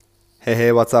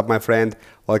Hey, what's up, my friend?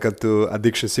 Welcome to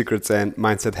Addiction Secrets and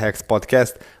Mindset Hacks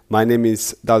podcast. My name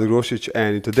is David Grosic,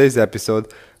 and in today's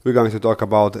episode, we're going to talk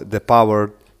about the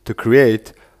power to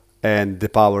create and the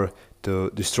power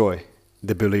to destroy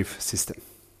the belief system.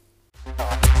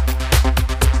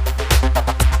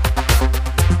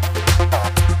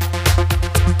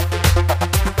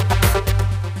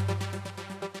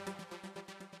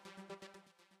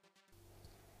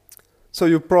 So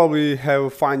you probably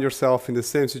have find yourself in the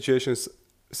same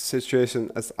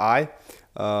situation as I.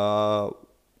 Uh,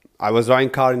 I was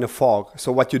driving car in a fog.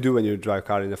 So what you do when you drive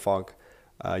car in a fog?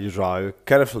 You drive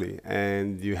carefully,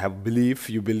 and you have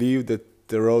belief. You believe that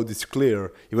the road is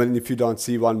clear, even if you don't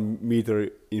see 1 meter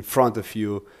in front of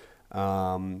you.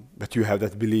 But you have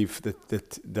that belief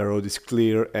that the road is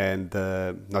clear and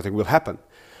nothing will happen.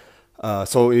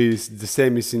 So it's the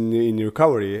same is in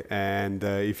recovery, and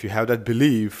if you have that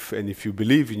belief, and if you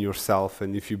believe in yourself,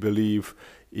 and if you believe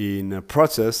in a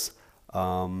process,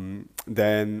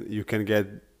 then you can get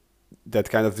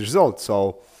that kind of result.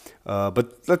 So,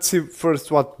 but let's see first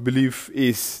what belief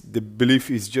is. The belief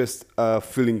is just a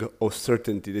feeling of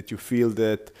certainty, that you feel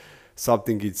that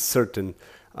something is certain.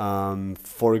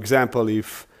 For example,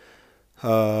 if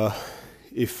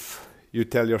you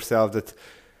tell yourself that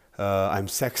I'm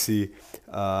sexy,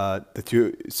 that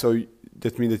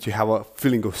means that you have a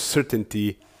feeling of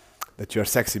certainty that you are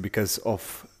sexy because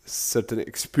of certain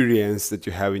experience that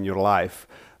you have in your life.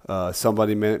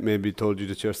 Somebody maybe told you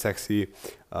that you're sexy.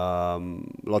 A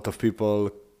lot of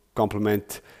people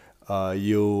compliment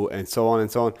you, and so on and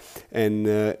so on. And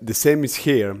the same is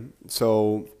here.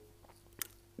 So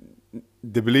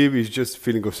the belief is just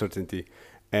feeling of certainty,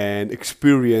 and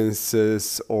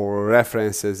experiences or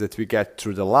references that we get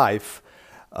through the life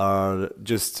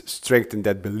just strengthen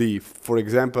that belief. For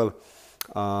example,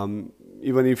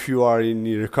 even if you are in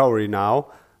recovery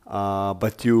now,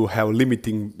 but you have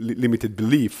limited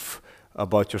belief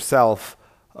about yourself,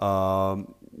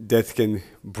 that can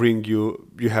bring you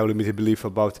have limited belief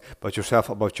about yourself,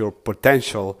 about your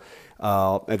potential,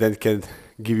 and then can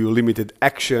give you limited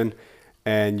action,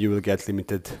 and you will get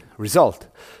limited result.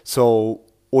 So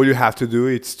all you have to do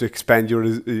is to expand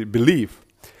your belief.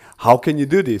 How can you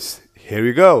do this? Here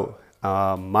you go.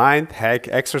 Mind hack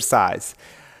exercise.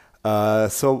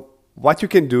 So what you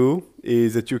can do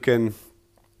is that you can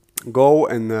go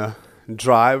and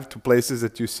drive to places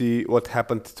that you see what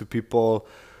happened to people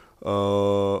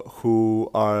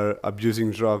who are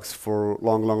abusing drugs for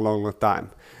long time.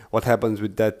 What happens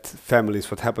with that families?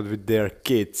 What happens with their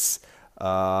kids?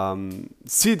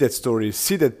 See that story,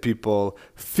 see that people,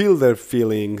 feel their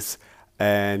feelings,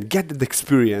 and get that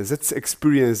experience. That's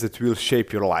experience that will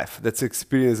shape your life. That's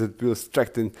experience that will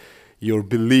strengthen your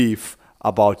belief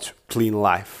about clean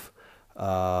life.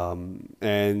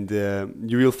 And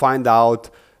you will find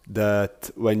out that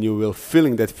when you will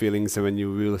feeling that feelings, and when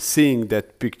you will seeing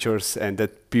that pictures and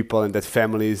that people and that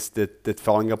families that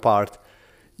falling apart,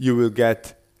 you will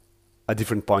get a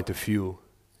different point of view.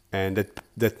 And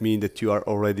that means that you are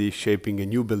already shaping a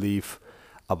new belief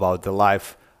about the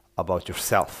life, about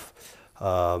yourself.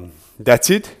 That's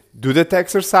it. Do that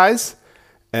exercise,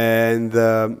 and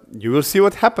you will see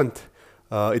what happened.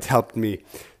 It helped me.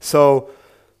 So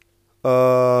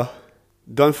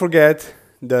don't forget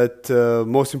that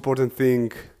most important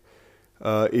thing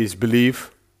is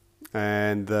belief,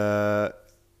 and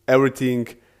everything.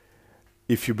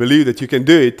 If you believe that you can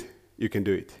do it, you can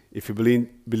do it. If you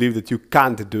believe that you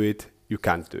can't do it, you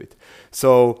can't do it.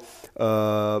 So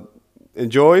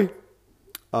enjoy.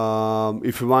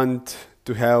 If you want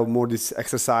to have more this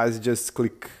exercise, just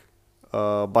click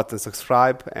button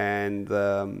subscribe, and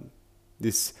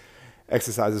these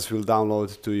exercises will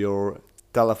download to your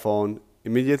telephone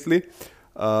immediately.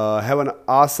 Have an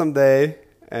awesome day,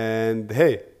 and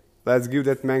hey, let's give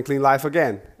that man clean life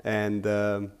again, and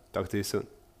talk to you soon.